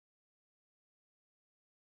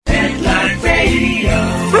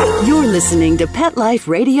You're listening to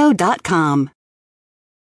PetLifeRadio.com.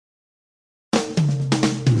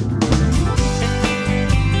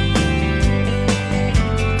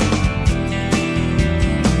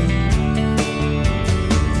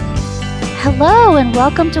 Hello and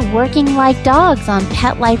welcome to Working Like Dogs on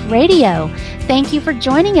Pet Life Radio. Thank you for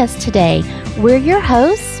joining us today. We're your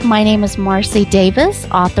hosts. My name is Marcy Davis,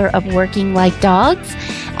 author of Working Like Dogs,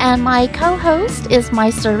 and my co-host is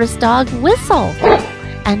my service dog, Whistle.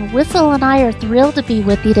 And Whistle and I are thrilled to be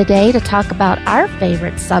with you today to talk about our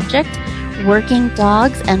favorite subject, working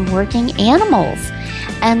dogs and working animals.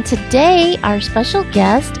 And today our special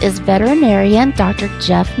guest is veterinarian Dr.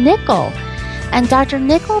 Jeff Nickel. And Dr.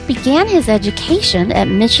 Nickel began his education at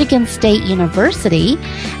Michigan State University,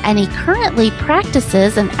 and he currently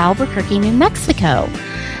practices in Albuquerque, New Mexico.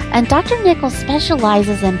 And Dr. Nickel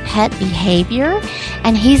specializes in pet behavior,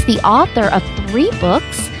 and he's the author of 3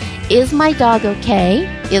 books, Is My Dog Okay?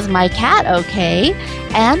 Is My Cat Okay?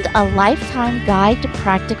 And A Lifetime Guide to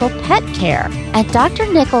Practical Pet Care. And Dr.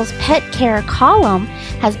 Nickel's Pet Care column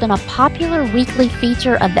has been a popular weekly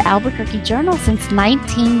feature of the Albuquerque Journal since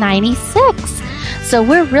 1996. So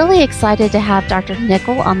we're really excited to have Dr.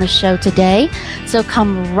 Nickel on the show today. So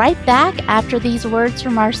come right back after these words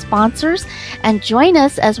from our sponsors and join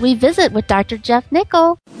us as we visit with Dr. Jeff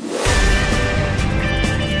Nickel.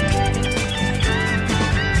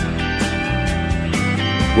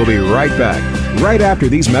 We'll be right back, right after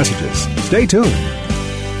these messages. Stay tuned.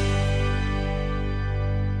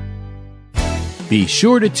 Be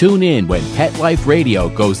sure to tune in when Pet Life Radio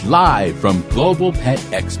goes live from Global Pet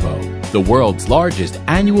Expo, the world's largest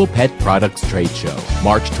annual pet products trade show.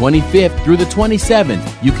 March 25th through the 27th,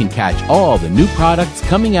 you can catch all the new products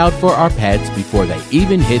coming out for our pets before they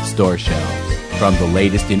even hit store shelves. From the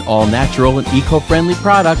latest in all-natural and eco-friendly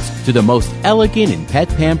products to the most elegant in pet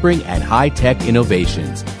pampering and high-tech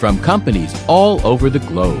innovations from companies all over the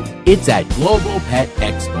globe. It's at Global Pet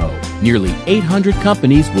Expo. Nearly 800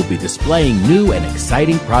 companies will be displaying new and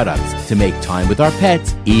exciting products to make time with our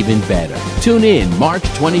pets even better. Tune in March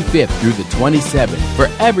 25th through the 27th for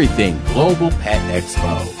everything Global Pet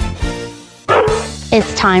Expo.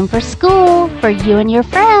 It's time for school for you and your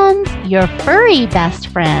friends, your furry best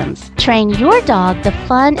friends. Train your dog the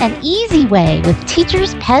fun and easy way with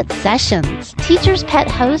Teacher's Pet Sessions. Teacher's Pet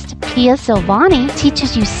host Pia Silvani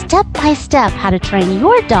teaches you step-by-step how to train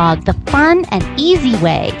your dog the fun and easy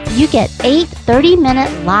way. You get 8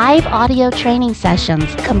 30-minute live audio training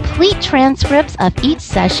sessions, complete transcripts of each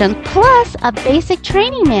session, plus a basic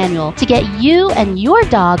training manual to get you and your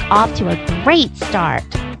dog off to a great start.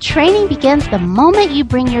 Training begins the moment you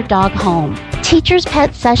bring your dog home. Teacher's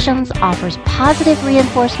Pet Sessions offers positive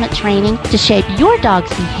reinforcement training to shape your dog's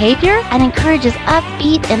behavior and encourages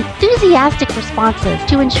upbeat, enthusiastic responses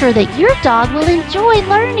to ensure that your dog will enjoy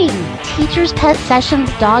learning. Teacher's Pet Sessions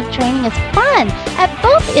dog training is fun at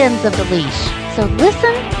both ends of the leash. So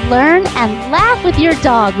listen, learn, and laugh with your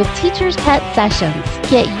dog with Teacher's Pet Sessions.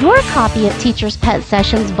 Get your copy of Teacher's Pet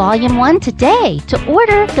Sessions Volume 1 today. To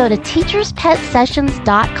order, go to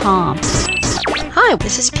teacherspetsessions.com. Hi,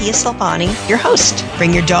 this is Pia Silvani, your host.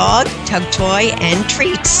 Bring your dog, tug toy, and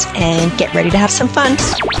treats, and get ready to have some fun.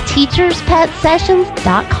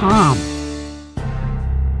 teacherspetsessions.com.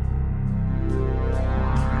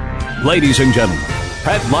 Ladies and gentlemen,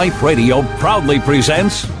 Pet Life Radio proudly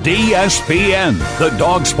presents DSPN, the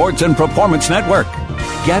Dog Sports and Performance Network.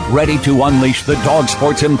 Get ready to unleash the dog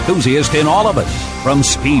sports enthusiast in all of us. From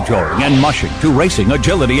speed drawing and mushing to racing,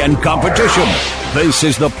 agility, and competition. This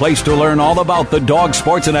is the place to learn all about the dog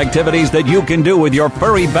sports and activities that you can do with your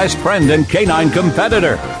furry best friend and canine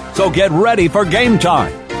competitor. So get ready for game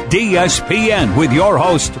time. DSPN with your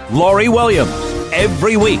host, Lori Williams.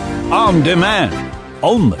 Every week, on demand.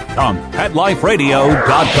 Only on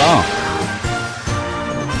PetLifeRadio.com.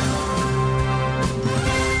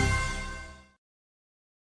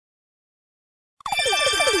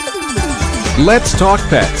 Let's Talk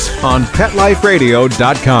Pets on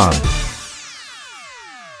PetLifeRadio.com.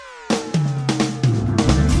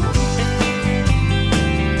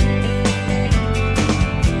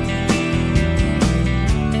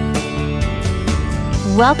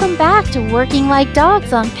 Welcome back to Working Like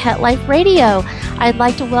Dogs on Pet Life Radio. I'd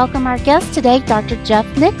like to welcome our guest today, Dr. Jeff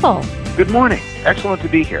Nickel. Good morning. Excellent to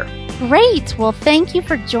be here. Great. Well, thank you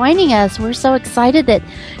for joining us. We're so excited that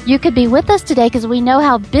you could be with us today because we know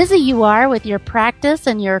how busy you are with your practice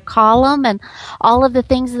and your column and all of the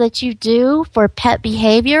things that you do for pet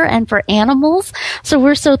behavior and for animals. So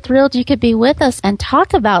we're so thrilled you could be with us and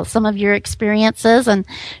talk about some of your experiences and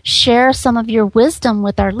share some of your wisdom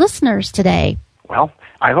with our listeners today. Well,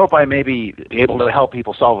 I hope I may be able to help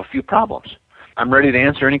people solve a few problems. I'm ready to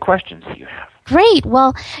answer any questions that you have. Great.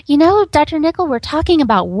 Well, Dr. Nickel, we're talking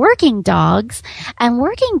about working dogs, and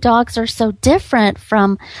working dogs are so different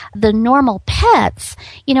from the normal pets,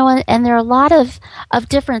 and there are a lot of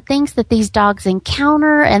different things that these dogs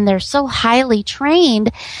encounter, and they're so highly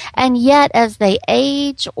trained, and yet as they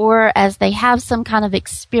age or as they have some kind of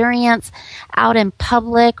experience out in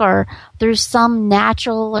public or through some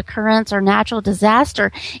natural occurrence or natural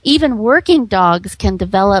disaster, even working dogs can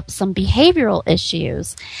develop some behavioral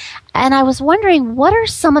issues. And I was wondering, what are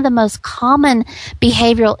some of the most common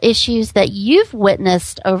behavioral issues that you've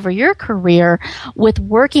witnessed over your career with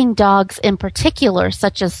working dogs in particular,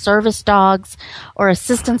 such as service dogs or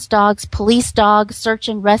assistance dogs, police dogs, search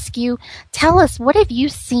and rescue? Tell us, what have you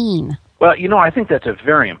seen? Well, I think that's a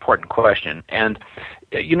very important question. And,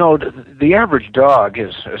 the average dog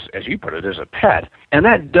is, as you put it, is a pet. And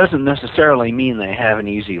that doesn't necessarily mean they have an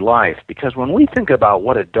easy life, because when we think about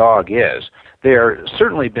what a dog is, they're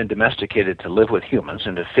certainly been domesticated to live with humans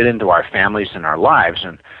and to fit into our families and our lives.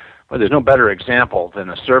 And well, there's no better example than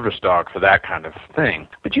a service dog for that kind of thing.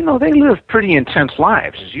 But, they live pretty intense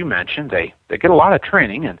lives. As you mentioned, they get a lot of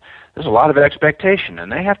training, and there's a lot of expectation.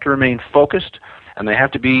 And they have to remain focused, and they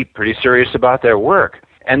have to be pretty serious about their work.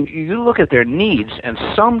 And you look at their needs, and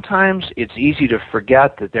sometimes it's easy to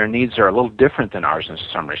forget that their needs are a little different than ours in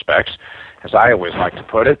some respects. As I always like to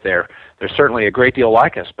put it, they're certainly a great deal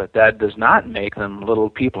like us, but that does not make them little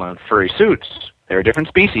people in furry suits. They're a different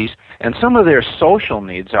species, and some of their social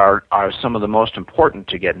needs are some of the most important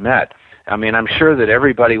to get met. I mean, I'm sure that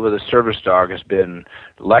everybody with a service dog has been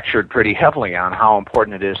lectured pretty heavily on how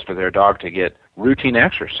important it is for their dog to get routine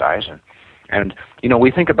exercise. And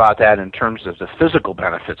we think about that in terms of the physical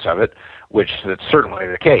benefits of it, which that's certainly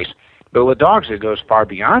the case. But with dogs, it goes far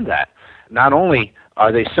beyond that. Not only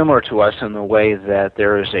are they similar to us in the way that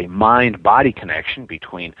there is a mind-body connection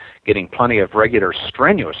between getting plenty of regular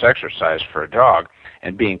strenuous exercise for a dog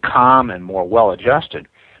and being calm and more well-adjusted,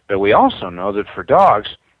 but we also know that for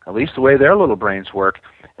dogs, at least the way their little brains work,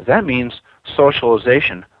 that means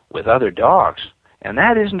socialization with other dogs. And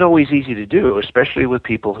that isn't always easy to do, especially with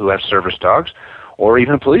people who have service dogs or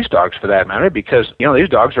even police dogs for that matter, because, these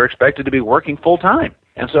dogs are expected to be working full-time.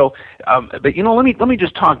 And so, but let me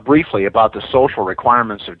just talk briefly about the social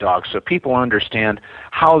requirements of dogs so people understand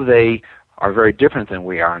how they are very different than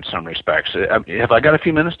we are in some respects. Have I got a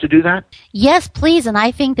few minutes to do that? Yes, please. And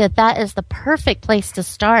I think that is the perfect place to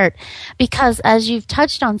start, because as you've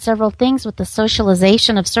touched on several things with the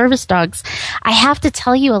socialization of service dogs, I have to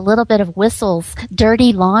tell you a little bit of Whistle's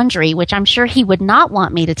dirty laundry, which I'm sure he would not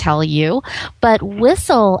want me to tell you. But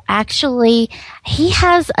Whistle, actually, he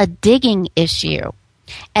has a digging issue.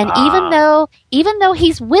 And even though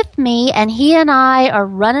he's with me and he and I are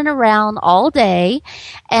running around all day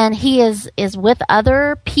and he is with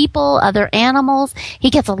other people, other animals, he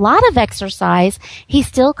gets a lot of exercise, he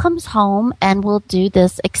still comes home and will do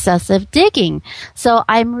this excessive digging. So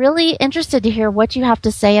I'm really interested to hear what you have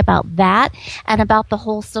to say about that and about the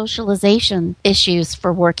whole socialization issues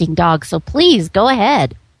for working dogs. So please go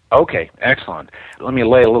ahead. Okay, excellent. Let me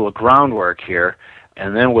lay a little groundwork here,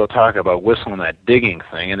 and then we'll talk about Whistle and that digging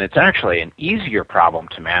thing. And it's actually an easier problem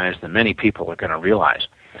to manage than many people are going to realize.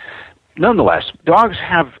 Nonetheless, dogs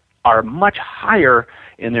are much higher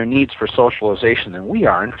in their needs for socialization than we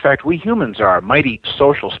are. In fact, we humans are a mighty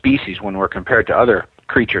social species when we're compared to other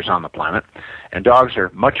creatures on the planet, and dogs are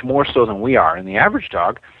much more so than we are. And the average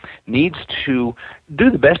dog needs to do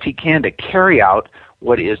the best he can to carry out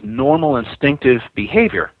what is normal instinctive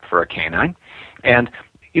behavior for a canine. And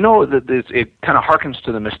it kind of harkens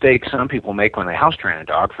to the mistake some people make when they house train a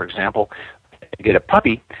dog. For example, they get a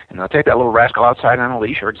puppy, and they'll take that little rascal outside on a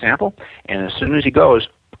leash, for example, and as soon as he goes,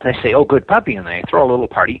 they say, "Oh, good puppy," and they throw a little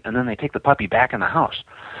party, and then they take the puppy back in the house.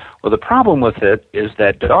 Well, the problem with it is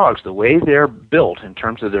that dogs, the way they're built in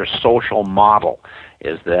terms of their social model,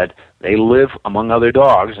 is that they live among other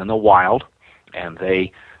dogs in the wild, and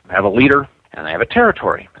they have a leader, and they have a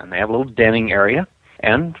territory, and they have a little denning area,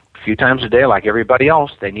 and a few times a day, like everybody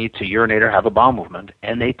else, they need to urinate or have a bowel movement,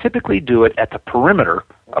 and they typically do it at the perimeter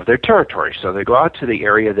of their territory. So they go out to the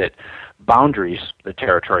area that boundaries the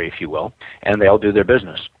territory, if you will, and they'll do their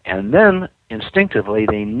business. And then, instinctively,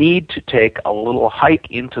 they need to take a little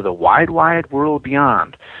hike into the wide, wide world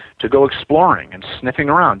beyond to go exploring and sniffing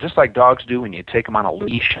around, just like dogs do when you take them on a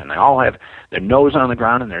leash, and they all have their nose on the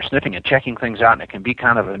ground, and they're sniffing and checking things out, and it can be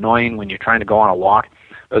kind of annoying when you're trying to go on a walk.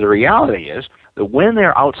 But the reality is that when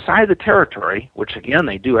they're outside the territory, which, again,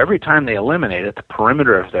 they do every time they eliminate at the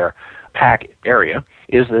perimeter of their pack area,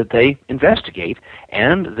 is that they investigate,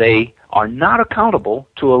 and they are not accountable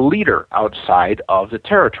to a leader outside of the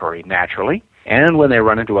territory naturally. And when they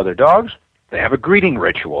run into other dogs, They have a greeting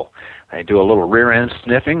ritual. They do a little rear end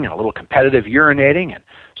sniffing and a little competitive urinating and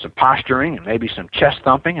some posturing and maybe some chest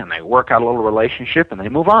thumping, and they work out a little relationship and they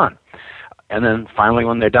move on. And then finally,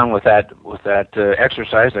 when they're done with that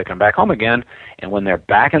exercise, they come back home again. And when they're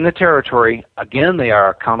back in the territory, again, they are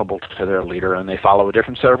accountable to their leader and they follow a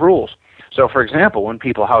different set of rules. So, for example, when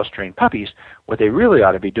people house train puppies, what they really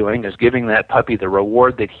ought to be doing is giving that puppy the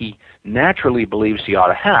reward that he naturally believes he ought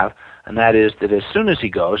to have, and that is that as soon as he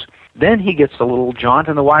goes, then he gets a little jaunt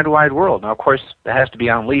in the wide, wide world. Now, of course, that has to be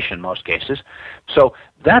on leash in most cases. So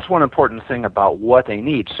that's one important thing about what they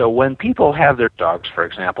need. So when people have their dogs, for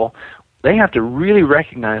example, they have to really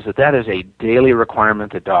recognize that that is a daily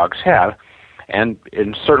requirement that dogs have. And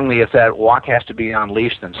certainly if that walk has to be on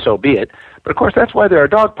leash, then so be it. But of course, that's why there are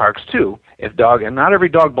dog parks too. And not every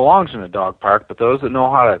dog belongs in a dog park, but those that know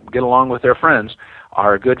how to get along with their friends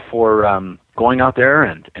are good for going out there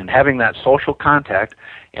and having that social contact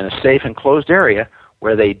in a safe and closed area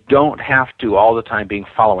where they don't have to all the time being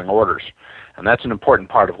following orders. And that's an important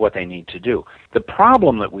part of what they need to do. The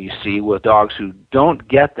problem that we see with dogs who don't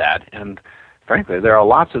get that, and frankly, there are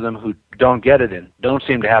lots of them who don't get it and don't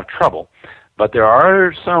seem to have trouble, but there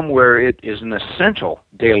are some where it is an essential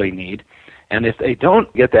daily need, and if they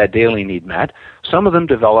don't get that daily need met, some of them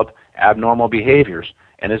develop abnormal behaviors,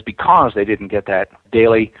 and it's because they didn't get that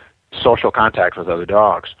daily social contact with other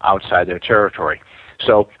dogs outside their territory.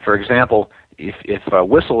 So, for example, if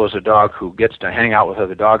Whistle is a dog who gets to hang out with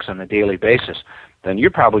other dogs on a daily basis, then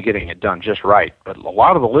you're probably getting it done just right. But a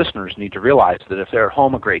lot of the listeners need to realize that if they're at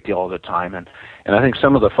home a great deal of the time, and I think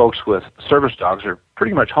some of the folks with service dogs are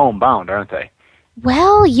pretty much homebound, aren't they?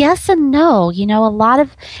 Well, yes and no. You know,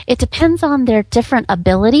 it depends on their different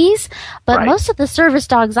abilities, but Right. most of the service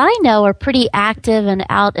dogs I know are pretty active and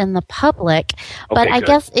out in the public. But Okay, I good.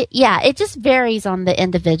 guess, it just varies on the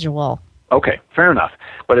individual. Okay, fair enough.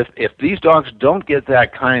 But if these dogs don't get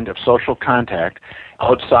that kind of social contact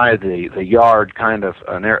outside the yard, kind of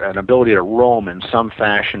an ability to roam in some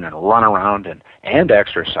fashion and run around and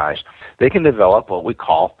exercise, they can develop what we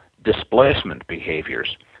call displacement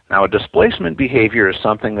behaviors. Now, a displacement behavior is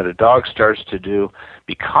something that a dog starts to do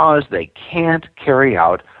because they can't carry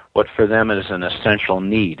out what for them is an essential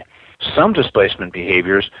need. Some displacement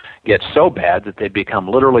behaviors get so bad that they become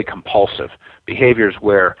literally compulsive. Behaviors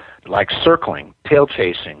where, like circling, tail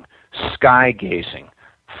chasing, sky gazing,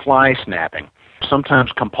 fly snapping,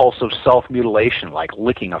 sometimes compulsive self-mutilation like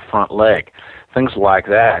licking a front leg, things like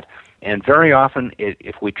that. And very often,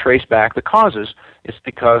 if we trace back the causes, it's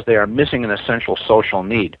because they are missing an essential social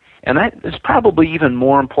need. And that is probably even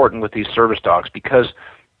more important with these service dogs because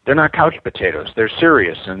they're not couch potatoes. They're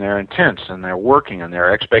serious and they're intense and they're working and there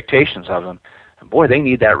are expectations of them. And boy, they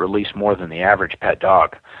need that release more than the average pet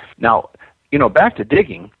dog. Now, back to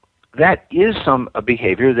digging, that is a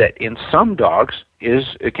behavior that in some dogs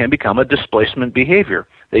it can become a displacement behavior.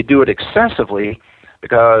 They do it excessively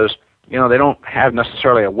because, they don't have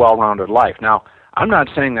necessarily a well-rounded life. Now, I'm not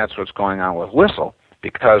saying that's what's going on with Whistle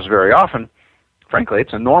because very often, frankly,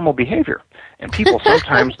 it's a normal behavior. And people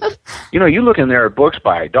sometimes, you look in there at books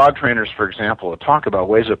by dog trainers, for example, that talk about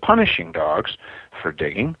ways of punishing dogs for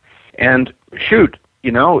digging. And shoot,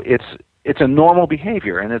 it's a normal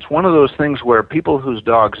behavior. And it's one of those things where people whose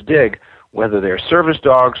dogs dig, whether they're service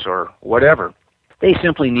dogs or whatever, they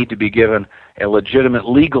simply need to be given a legitimate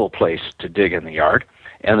legal place to dig in the yard.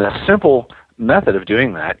 And the simple method of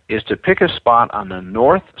doing that is to pick a spot on the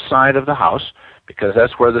north side of the house because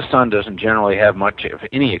that's where the sun doesn't generally have much of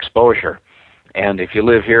any exposure. And if you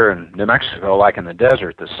live here in New Mexico, like in the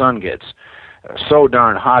desert, the sun gets so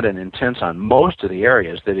darn hot and intense on most of the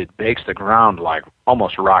areas that it bakes the ground like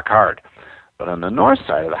almost rock hard. But on the north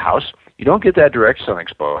side of the house, you don't get that direct sun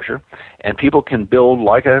exposure, and people can build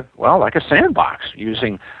like a sandbox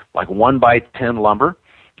using like 1x10 lumber,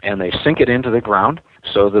 and they sink it into the ground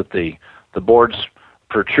so that the boards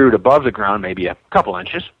protrude above the ground maybe a couple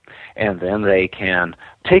inches, and then they can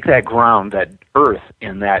take that ground, that earth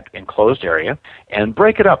in that enclosed area, and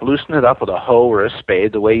break it up, loosen it up with a hoe or a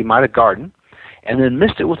spade the way you might a garden, and then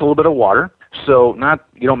mist it with a little bit of water. So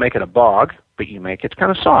you don't make it a bog, but you make it kind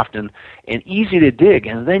of soft and easy to dig,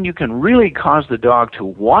 and then you can really cause the dog to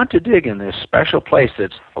want to dig in this special place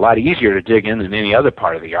that's a lot easier to dig in than any other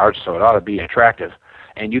part of the yard, so it ought to be attractive.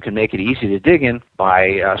 And you can make it easy to dig in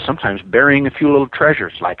by sometimes burying a few little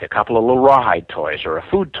treasures, like a couple of little rawhide toys or a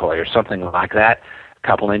food toy or something like that, a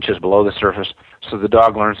couple inches below the surface, so the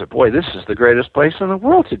dog learns that, boy, this is the greatest place in the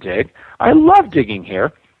world to dig. I love digging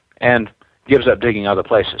here, and gives up digging other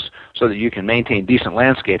places so that you can maintain decent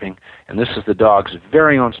landscaping, and this is the dog's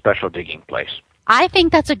very own special digging place. I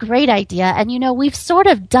think that's a great idea. And, we've sort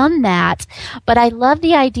of done that, but I love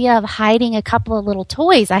the idea of hiding a couple of little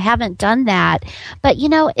toys. I haven't done that. But,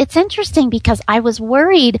 it's interesting because I was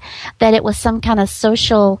worried that it was some kind of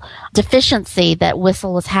social deficiency that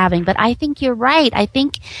Whistle was having. But I think you're right. I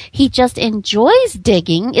think he just enjoys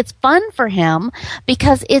digging. It's fun for him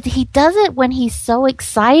because he does it when he's so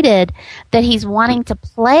excited that he's wanting to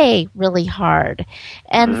play really hard.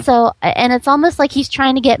 And so, and it's almost like he's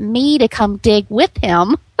trying to get me to come dig with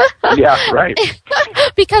him. Yeah, right.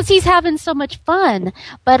 Because he's having so much fun.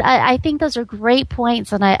 But I think those are great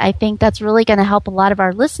points, and I think that's really going to help a lot of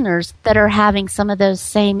our listeners that are having some of those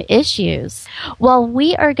same issues. Well,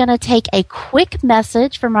 we are going to take a quick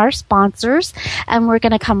message from our sponsors, and we're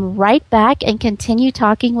going to come right back and continue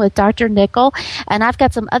talking with Dr. Nickel. And I've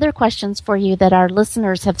got some other questions for you that our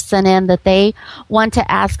listeners have sent in that they want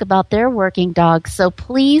to ask about their working dogs. So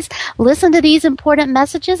please listen to these important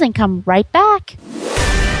messages and come right back.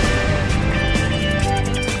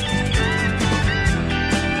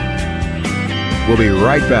 We'll be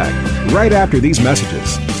right back, right after these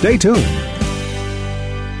messages. Stay tuned.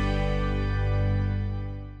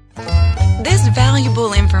 This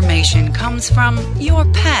valuable information comes from your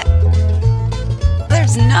pet.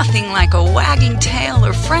 There's nothing like a wagging tail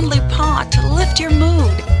or friendly paw to lift your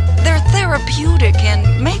mood. They're therapeutic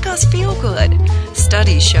and make us feel good.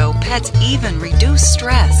 Studies show pets even reduce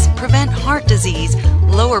stress, prevent heart disease,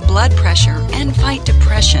 lower blood pressure, and fight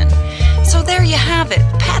depression. So there you have it.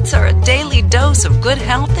 Pets are a daily dose of good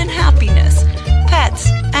health and happiness.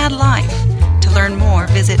 Pets add life. To learn more,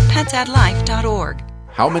 visit petsaddlife.org.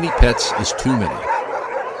 How many pets is too many?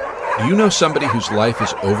 Do you know somebody whose life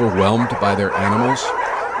is overwhelmed by their animals?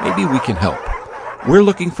 Maybe we can help. We're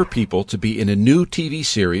looking for people to be in a new TV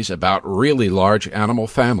series about really large animal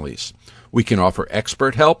families. We can offer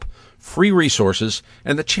expert help, free resources,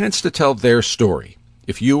 and the chance to tell their story.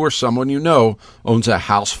 If you or someone you know owns a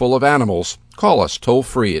house full of animals, call us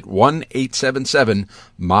toll-free at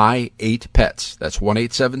 1-877-MY-8-PETS. That's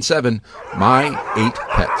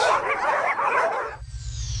 1-877-MY-8-PETS.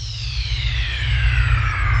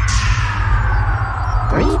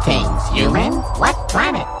 Greetings, humans. What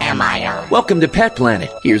planet am I on? Welcome to Pet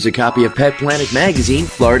Planet. Here's a copy of Pet Planet Magazine,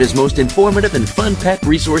 Florida's most informative and fun pet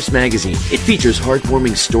resource magazine. It features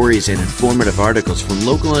heartwarming stories and informative articles from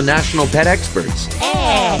local and national pet experts.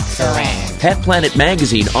 Excellent. Pet Planet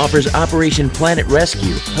Magazine offers Operation Planet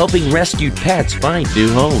Rescue, helping rescued pets find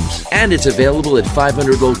new homes. And it's available at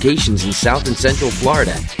 500 locations in South and Central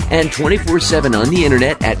Florida and 24/7 on the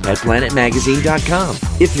internet at petplanetmagazine.com.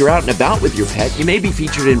 If you're out and about with your pet, you may be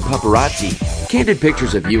featured in Paparazzi, candid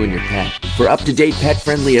pictures of you and your pet. For up-to-date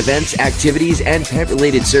pet-friendly events, activities, and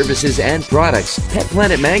pet-related services and products, Pet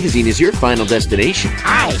Planet Magazine is your final destination.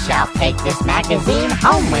 I shall take this magazine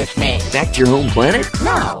home with me. Back to your home planet?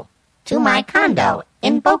 No, to my condo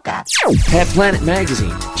in Boca. Pet Planet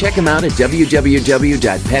Magazine. Check them out at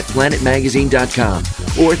www.petplanetmagazine.com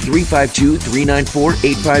or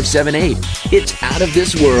 352-394-8578. It's out of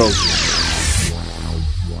this world.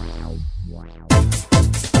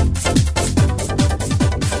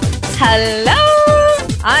 Hello!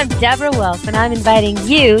 I'm Deborah Wolf, and I'm inviting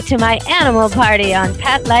you to my animal party on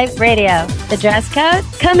Pet Life Radio. The dress code?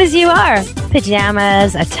 Come as you are.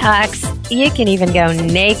 Pajamas, a tux. You can even go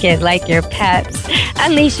naked like your pets.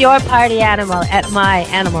 Unleash your party animal at my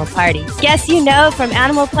animal party. Guests you know from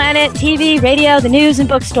Animal Planet, TV, radio, the news, and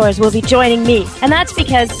bookstores will be joining me. And that's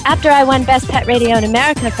because after I won Best Pet Radio in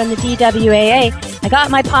America from the DWAA, I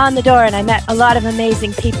got my paw in the door and I met a lot of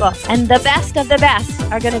amazing people. And the best of the best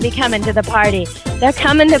are going to be coming to the party. They're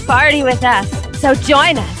coming to party with us. So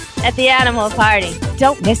join us at the animal party.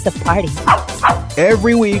 Don't miss the party.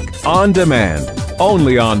 Every week on demand,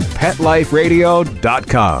 only on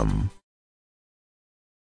PetLifeRadio.com.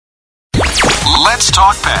 Let's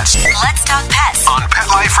talk pets. Let's talk pets on Pet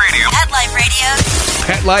Life Radio. Pet Life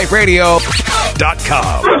Radio.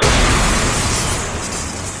 PetLifeRadio.com.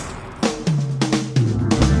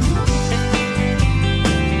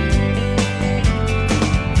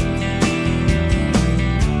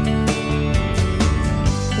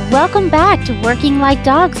 Welcome back to Working Like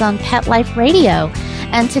Dogs on Pet Life Radio.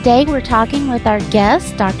 And today we're talking with our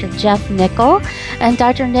guest, Dr. Jeff Nickel. And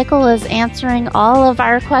Dr. Nickel is answering all of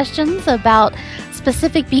our questions about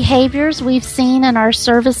specific behaviors we've seen in our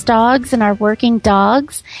service dogs and our working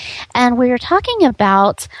dogs. And we are talking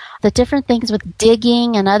about the different things with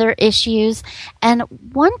digging and other issues. And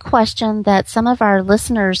one question that some of our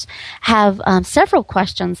listeners have, several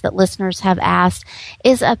questions that listeners have asked,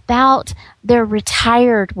 is about their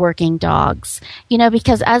retired working dogs.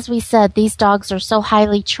 Because as we said, these dogs are so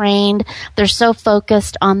highly trained, they're so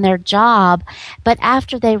focused on their job, but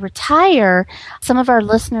after they retire, some of our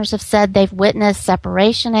listeners have said they've witnessed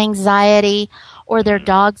separation anxiety, or their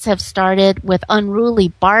dogs have started with unruly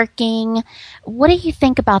barking. What do you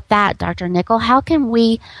think about that, Dr. Nickel? How can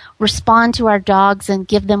we respond to our dogs and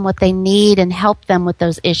give them what they need and help them with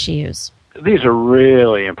those issues? These are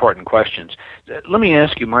really important questions. Let me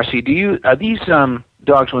ask you, Marcy, are these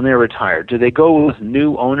dogs, when they're retired, do they go with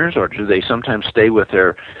new owners, or do they sometimes stay with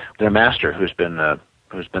their master who's been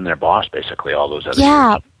their boss basically all those other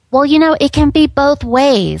years? Well, it can be both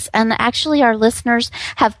ways. And actually our listeners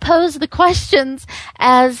have posed the questions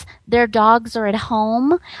as their dogs are at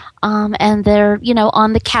home, and they're,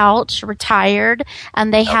 on the couch, retired,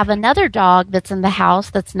 and they have another dog that's in the house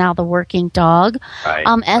that's now the working dog.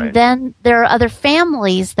 Then there are other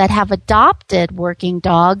families that have adopted working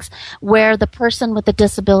dogs where the person with the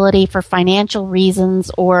disability for financial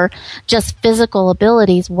reasons or just physical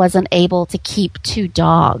abilities wasn't able to keep two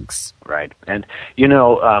dogs. Right. And,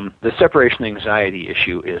 the separation anxiety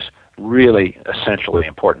issue is really essentially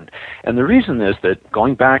important. And the reason is that,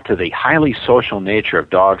 going back to the highly social nature of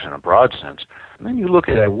dogs in a broad sense, and then you look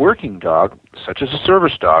at a working dog, such as a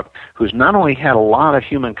service dog, who's not only had a lot of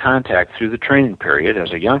human contact through the training period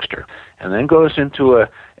as a youngster, and then goes into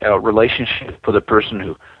a relationship with a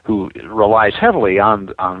person who relies heavily on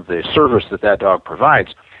the service that dog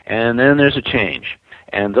provides, and then there's a change.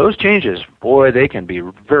 And those changes, boy, they can be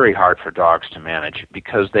very hard for dogs to manage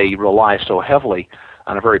because they rely so heavily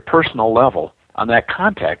on a very personal level on that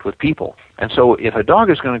contact with people. And so if a dog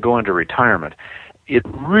is going to go into retirement, it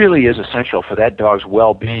really is essential for that dog's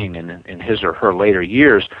well-being in his or her later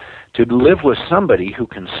years to live with somebody who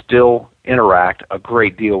can still interact a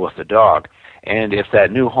great deal with the dog. And if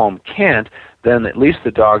that new home can't, then at least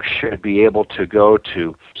the dog should be able to go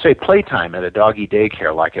to, say, playtime at a doggy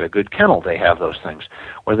daycare, like at a good kennel. They have those things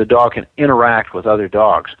where the dog can interact with other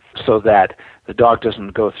dogs so that the dog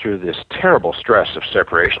doesn't go through this terrible stress of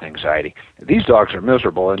separation anxiety. These dogs are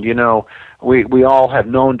miserable, and we all have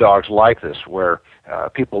known dogs like this where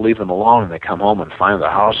people leave them alone and they come home and find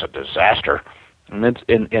the house a disaster.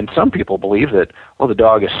 And some people believe that, the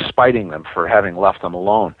dog is spiting them for having left them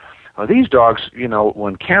alone. Well, these dogs,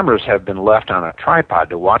 when cameras have been left on a tripod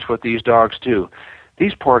to watch what these dogs do,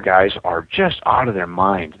 these poor guys are just out of their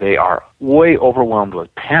mind. They are way overwhelmed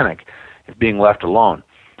with panic of being left alone.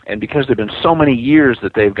 And because there have been so many years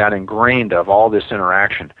that they've got ingrained of all this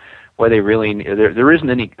interaction, where they really, there isn't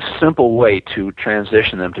any simple way to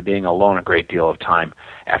transition them to being alone a great deal of time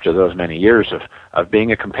after those many years of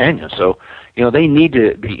being a companion. So, they need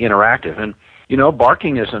to be interactive. And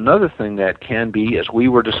barking is another thing that can be, as we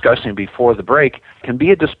were discussing before the break, can be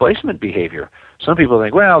a displacement behavior. Some people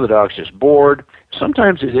think, the dog's just bored.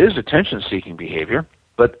 Sometimes it is attention-seeking behavior,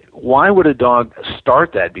 but why would a dog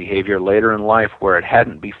start that behavior later in life where it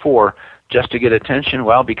hadn't before just to get attention?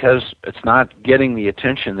 Well, because it's not getting the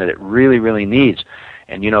attention that it really, really needs.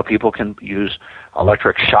 And, people can use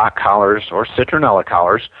electric shock collars or citronella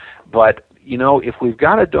collars, but, if we've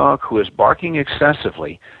got a dog who is barking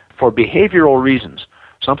excessively, for behavioral reasons,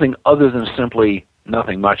 something other than simply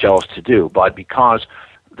nothing much else to do, but because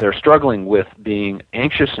they're struggling with being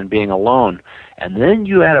anxious and being alone, and then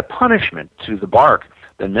you add a punishment to the bark,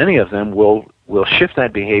 then many of them will shift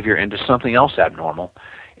that behavior into something else abnormal.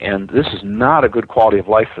 And this is not a good quality of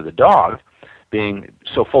life for the dog, being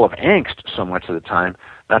so full of angst so much of the time,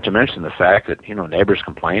 not to mention the fact that, neighbors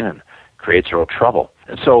complain and creates real trouble.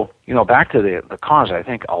 And so, back to the cause, I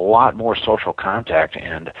think a lot more social contact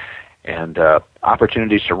and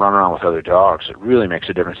opportunities to run around with other dogs, it really makes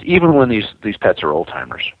a difference, even when these pets are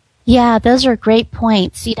old-timers. Yeah, those are great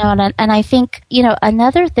points. And I think,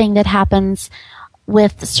 another thing that happens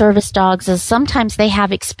with service dogs is sometimes they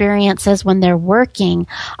have experiences when they're working.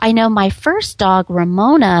 I know my first dog,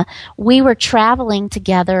 Ramona, we were traveling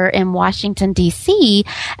together in Washington, D.C.,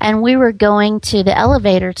 and we were going to the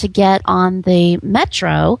elevator to get on the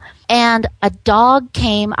metro, and a dog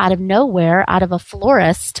came out of nowhere, out of a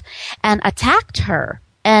florist, and attacked her.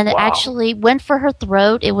 And actually went for her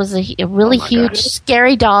throat. It was a really huge,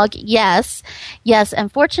 scary dog. Yes.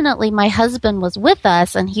 Unfortunately, my husband was with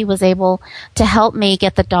us, and he was able to help me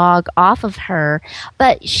get the dog off of her.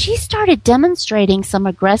 But she started demonstrating some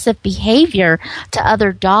aggressive behavior to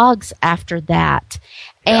other dogs after that.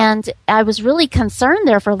 Yeah. And I was really concerned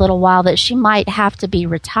there for a little while that she might have to be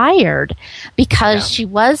retired because she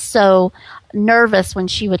was so nervous when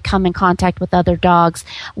she would come in contact with other dogs.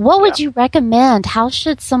 What would you recommend? How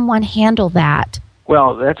should someone handle that?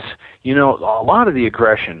 Well, that's, a lot of the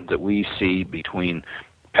aggression that we see between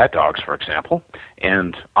pet dogs, for example,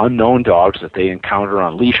 and unknown dogs that they encounter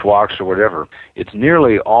on leash walks or whatever, it's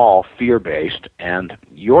nearly all fear-based, and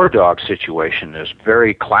your dog's situation is a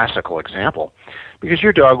very classical example, because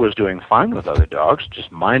your dog was doing fine with other dogs, just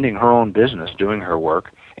minding her own business, doing her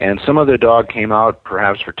work, and some other dog came out,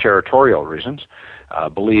 perhaps for territorial reasons,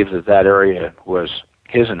 believed that area was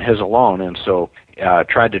his and his alone, and so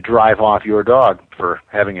tried to drive off your dog for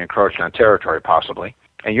having encroached on territory, possibly.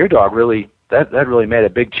 And your dog really, that really made a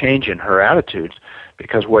big change in her attitudes,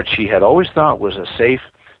 because what she had always thought was a safe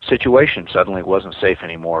situation suddenly wasn't safe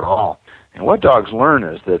anymore at all. And what dogs learn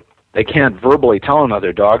is that they can't verbally tell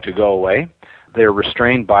another dog to go away. They're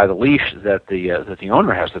restrained by the leash that the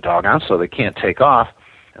owner has the dog on, so they can't take off,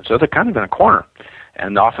 and so they're kind of in a corner.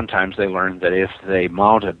 And oftentimes they learn that if they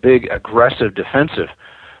mount a big, aggressive, defensive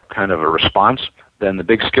kind of a response, then the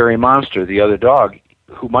big, scary monster, the other dog,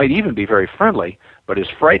 who might even be very friendly, but is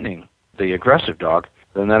frightening the aggressive dog,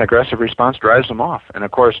 then that aggressive response drives them off. And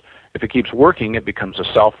of course, if it keeps working, it becomes a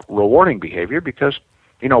self-rewarding behavior because,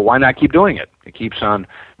 why not keep doing it? It keeps on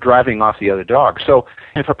driving off the other dog. So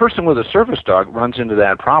if a person with a service dog runs into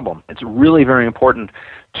that problem, it's really very important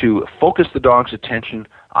to focus the dog's attention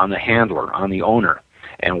on the handler, on the owner,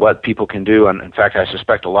 and what people can do. And in fact, I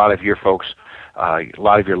suspect a lot of your folks, a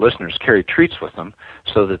lot of your listeners carry treats with them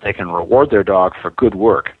so that they can reward their dog for good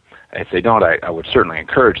work. If they don't, I would certainly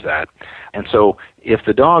encourage that. And so if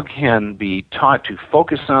the dog can be taught to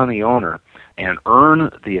focus on the owner and earn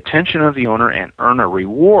the attention of the owner and earn a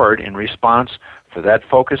reward in response for that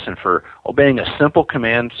focus and for obeying a simple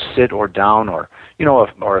command, sit or down, or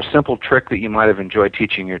or a simple trick that you might have enjoyed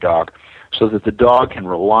teaching your dog, so that the dog can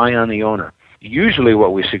rely on the owner. Usually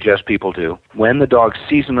what we suggest people do, when the dog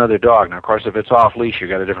sees another dog, now of course if it's off leash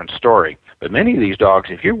you've got a different story, but many of these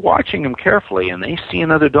dogs, if you're watching them carefully and they see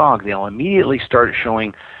another dog, they'll immediately start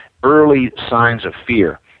showing early signs of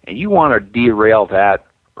fear, and you want to derail that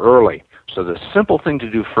early. So the simple thing to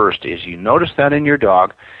do first is you notice that in your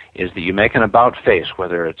dog is that you make an about face,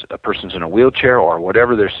 whether it's a person's in a wheelchair or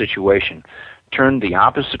whatever their situation. Turn the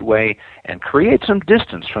opposite way and create some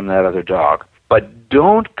distance from that other dog. But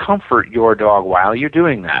don't comfort your dog while you're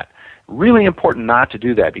doing that. Really important not to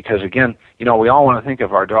do that because, again, we all want to think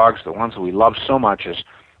of our dogs, the ones that we love so much, as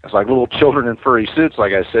like little children in furry suits,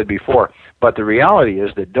 like I said before. But the reality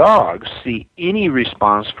is that dogs see any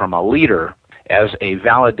response from a leader as a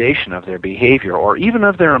validation of their behavior or even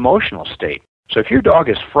of their emotional state. So if your dog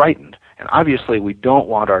is frightened, and obviously we don't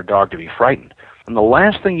want our dog to be frightened, and the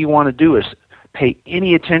last thing you want to do is pay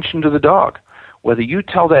any attention to the dog. Whether you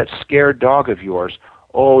tell that scared dog of yours,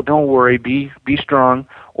 oh, don't worry, be strong,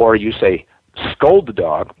 or you say, scold the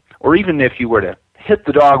dog, or even if you were to hit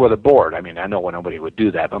the dog with a board. I mean, I know nobody would do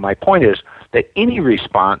that, but my point is that any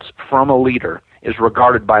response from a leader is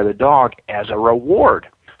regarded by the dog as a reward.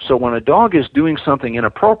 So when a dog is doing something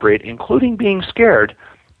inappropriate, including being scared,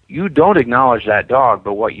 you don't acknowledge that dog,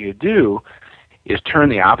 but what you do is turn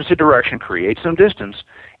the opposite direction, create some distance,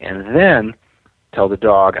 and then tell the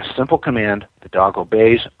dog a simple command. The dog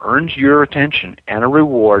obeys, earns your attention and a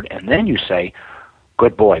reward, and then you say,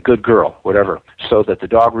 good boy, good girl, whatever, so that the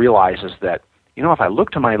dog realizes that, if I look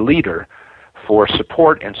to my leader for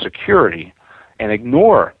support and security and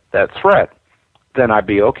ignore that threat, then I'd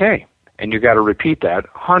be okay. And you've got to repeat that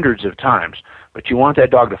hundreds of times. But you want that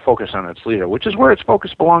dog to focus on its leader, which is where its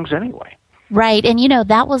focus belongs anyway. Right. And,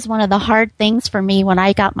 that was one of the hard things for me when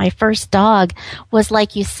I got my first dog was,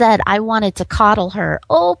 like you said, I wanted to coddle her.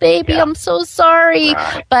 Oh, baby, I'm so sorry.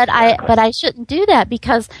 Right. But I shouldn't do that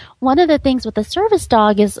because one of the things with a service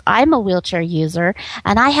dog is I'm a wheelchair user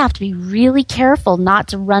and I have to be really careful not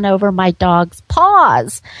to run over my dog's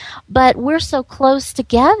paws. But we're so close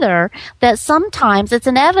together that sometimes it's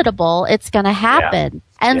inevitable it's going to happen. Yeah.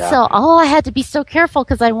 And so, I had to be so careful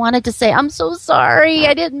because I wanted to say, I'm so sorry,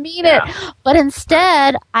 I didn't mean it. But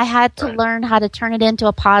instead, I had to learn how to turn it into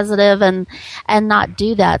a positive and not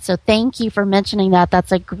do that. So thank you for mentioning that.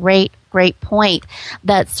 That's a great point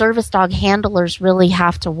that service dog handlers really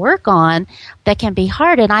have to work on that can be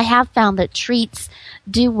hard. And I have found that treats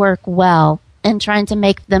do work well in trying to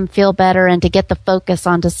make them feel better and to get the focus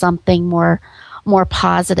onto something more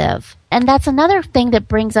positive. And that's another thing that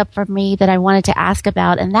brings up for me that I wanted to ask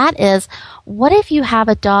about, and that is, what if you have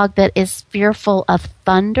a dog that is fearful of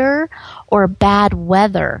thunder or bad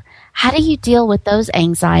weather? How do you deal with those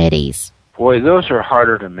anxieties? Boy, those are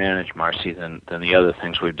harder to manage, Marcy, than the other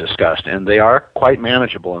things we've discussed, and they are quite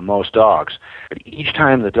manageable in most dogs. But each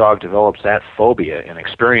time the dog develops that phobia and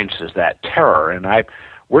experiences that terror, and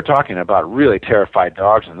we're talking about really terrified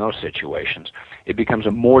dogs in those situations, it becomes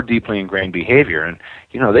a more deeply ingrained behavior. And,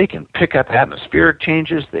 they can pick up atmospheric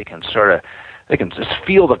changes. They can just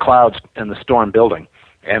feel the clouds in the storm building.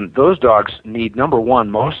 And those dogs need, number one,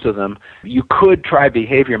 most of them, you could try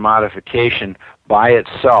behavior modification by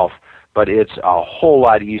itself, but it's a whole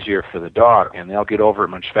lot easier for the dog, and they'll get over it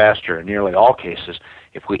much faster in nearly all cases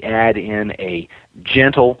if we add in a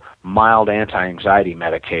gentle, mild anti-anxiety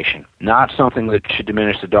medication, not something that should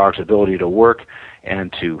diminish the dog's ability to work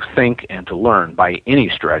and to think and to learn by any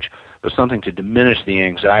stretch, but something to diminish the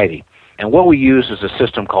anxiety. And what we use is a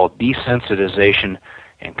system called desensitization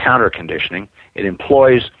and counter-conditioning. It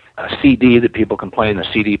employs a CD that people can play in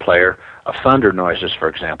the CD player, of thunder noises, for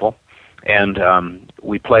example, and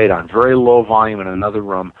we play it on very low volume in another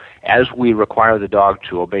room as we require the dog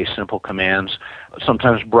to obey simple commands,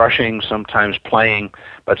 sometimes brushing, sometimes playing,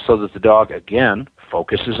 but so that the dog, again,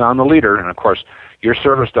 focuses on the leader. And, of course, your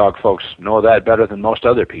service dog folks know that better than most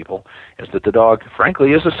other people, is that the dog,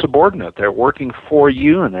 frankly, is a subordinate. They're working for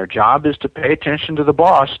you, and their job is to pay attention to the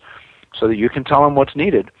boss so that you can tell them what's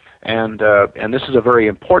needed. And this is a very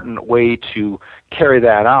important way to carry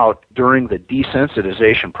that out during the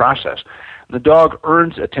desensitization process. The dog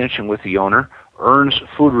earns attention with the owner, earns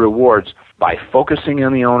food rewards by focusing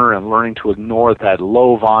on the owner and learning to ignore that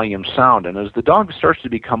low-volume sound. And as the dog starts to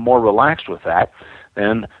become more relaxed with that,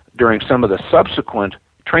 then during some of the subsequent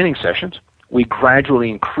training sessions, we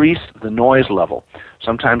gradually increase the noise level.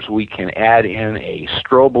 Sometimes we can add in a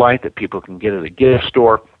strobe light that people can get at a gift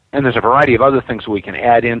store. And there's a variety of other things we can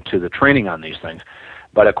add into the training on these things.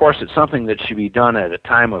 But, of course, it's something that should be done at a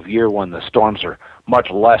time of year when the storms are much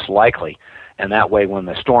less likely. And that way, when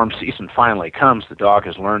the storm season finally comes, the dog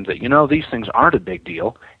has learned that, these things aren't a big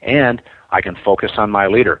deal, and I can focus on my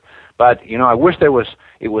leader. But, I wish it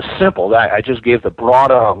was simple. I just gave the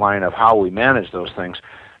broad outline of how we manage those things.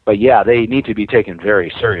 But, yeah, they need to be taken very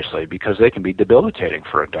seriously because they can be debilitating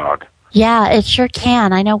for a dog. Yeah, it sure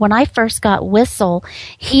can. I know when I first got Whistle,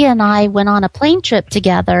 he and I went on a plane trip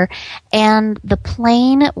together, and the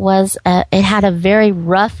plane it had a very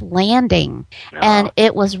rough landing, and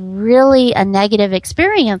it was really a negative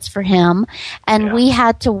experience for him, and we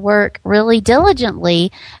had to work really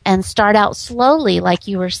diligently and start out slowly, like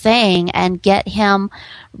you were saying, and get him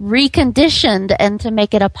reconditioned and to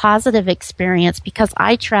make it a positive experience because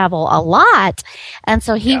I travel a lot, and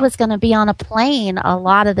so he was going to be on a plane a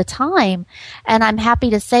lot of the time. And I'm happy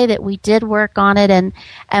to say that we did work on it, and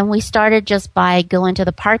we started just by going to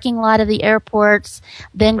the parking lot of the airports,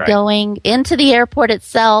 then going into the airport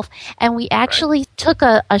itself, and we actually took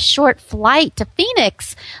a short flight to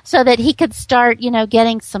Phoenix so that he could start,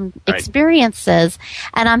 getting some experiences.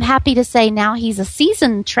 And I'm happy to say now he's a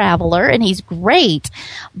seasoned traveler, and he's great,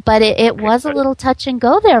 but it was a little touch and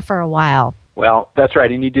go there for a while. Well, that's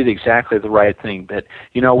right, and you did exactly the right thing. But,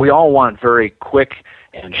 we all want very quick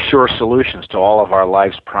and sure solutions to all of our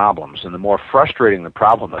life's problems. And the more frustrating the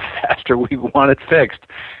problem, the faster we want it fixed.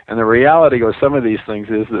 And the reality of some of these things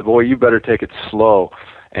is that, boy, you better take it slow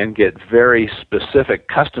and get very specific,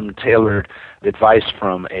 custom-tailored advice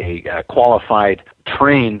from a qualified,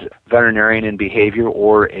 trained veterinarian in behavior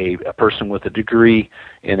or a person with a degree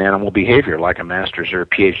in animal behavior, like a master's or a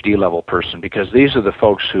PhD level person, because these are the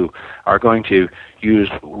folks who are going to use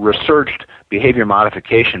researched behavior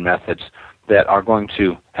modification methods that are going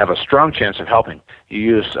to have a strong chance of helping. You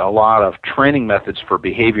use a lot of training methods for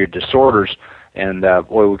behavior disorders, and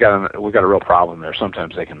boy, we've got a real problem there.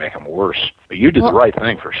 Sometimes they can make them worse. But you did the right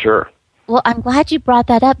thing for sure. Well, I'm glad you brought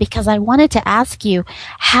that up because I wanted to ask you,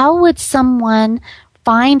 how would someone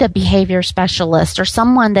find a behavior specialist or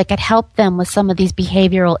someone that could help them with some of these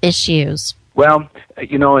behavioral issues? Well,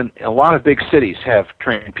 in a lot of big cities have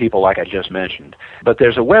trained people like I just mentioned, but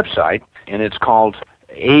there's a website, and it's called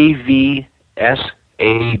AVSAB.org.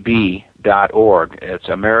 It's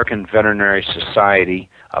American Veterinary Society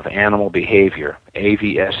of Animal Behavior,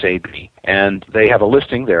 AVSAB. And they have a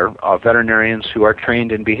listing there of veterinarians who are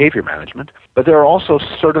trained in behavior management. But there are also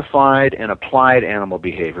certified and applied animal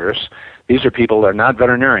behaviorists. These are people that are not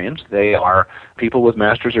veterinarians. They are people with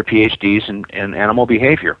masters or PhDs in animal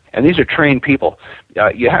behavior. And these are trained people.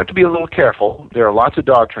 You have to be a little careful. There are lots of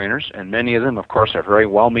dog trainers, and many of them, of course, are very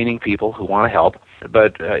well-meaning people who want to help.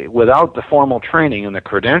 But without the formal training and the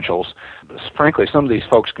credentials, frankly, some of these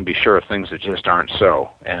folks can be sure of things that just aren't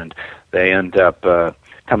so. And they end up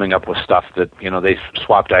coming up with stuff that, they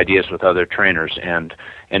swapped ideas with other trainers, and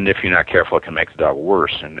if you're not careful, it can make the dog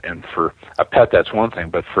worse. And for a pet, that's one thing,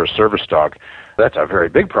 but for a service dog, that's a very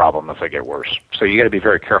big problem if they get worse. So you got to be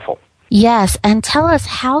very careful. Yes, and tell us,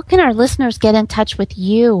 how can our listeners get in touch with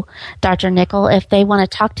you, Dr. Nickel, if they want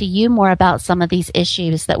to talk to you more about some of these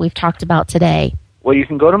issues that we've talked about today? Well, you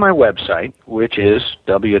can go to my website, which is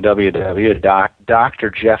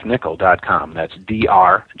www.drjeffnickel.com. That's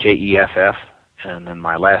DRJEFF, and then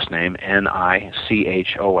my last name,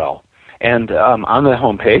 NICHOL. And on the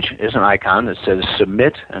homepage is an icon that says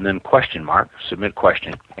submit and then question mark, submit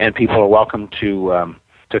question. And people are welcome to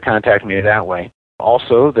contact me that way.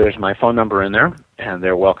 Also, there's my phone number in there, and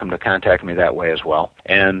they're welcome to contact me that way as well.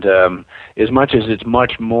 And as much as it's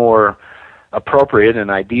much more appropriate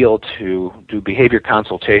and ideal to do behavior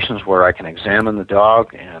consultations where I can examine the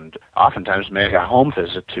dog and oftentimes make a home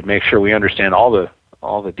visit to make sure we understand all the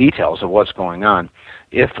details of what's going on.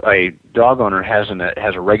 If a dog owner has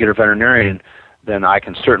a regular veterinarian, then I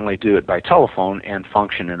can certainly do it by telephone and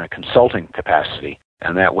function in a consulting capacity.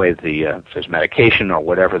 And that way, if there's medication or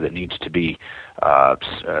whatever that needs to be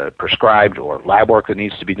prescribed, or lab work that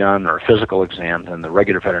needs to be done, or a physical exam, then the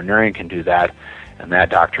regular veterinarian can do that, and that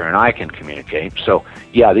doctor and I can communicate. So,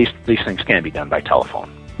 yeah, these things can be done by telephone.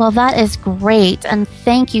 Well, that is great, and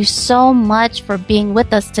thank you so much for being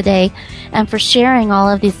with us today and for sharing all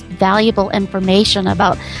of this valuable information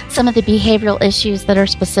about some of the behavioral issues that are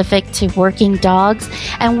specific to working dogs.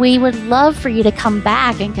 And we would love for you to come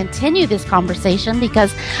back and continue this conversation,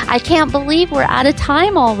 because I can't believe we're out of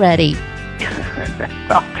time already.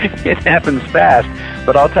 Well, it happens fast,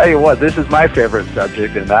 but I'll tell you what, this is my favorite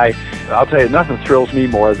subject, and I'll tell you, nothing thrills me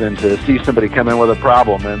more than to see somebody come in with a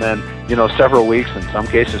problem, and then, several weeks, in some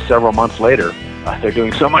cases several months later, they're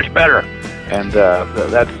doing so much better. And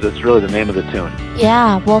that's really the name of the tune.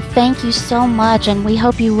 Yeah, well, thank you so much, and we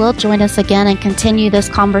hope you will join us again and continue this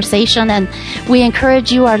conversation. And we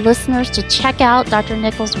encourage you, our listeners, to check out Dr.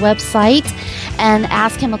 Nickel's website and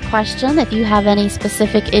ask him a question if you have any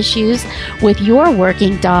specific issues with your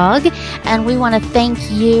working dog. And we want to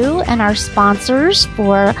thank you and our sponsors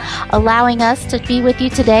for allowing us to be with you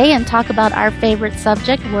today and talk about our favorite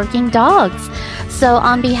subject, working dogs. So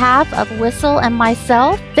on behalf of Whistle and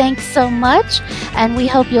myself, thanks so much, and we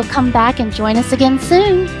hope you'll come back and join us again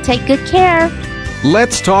soon. Take good care.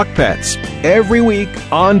 Let's Talk Pets, every week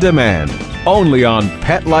on demand, only on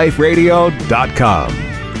PetLifeRadio.com.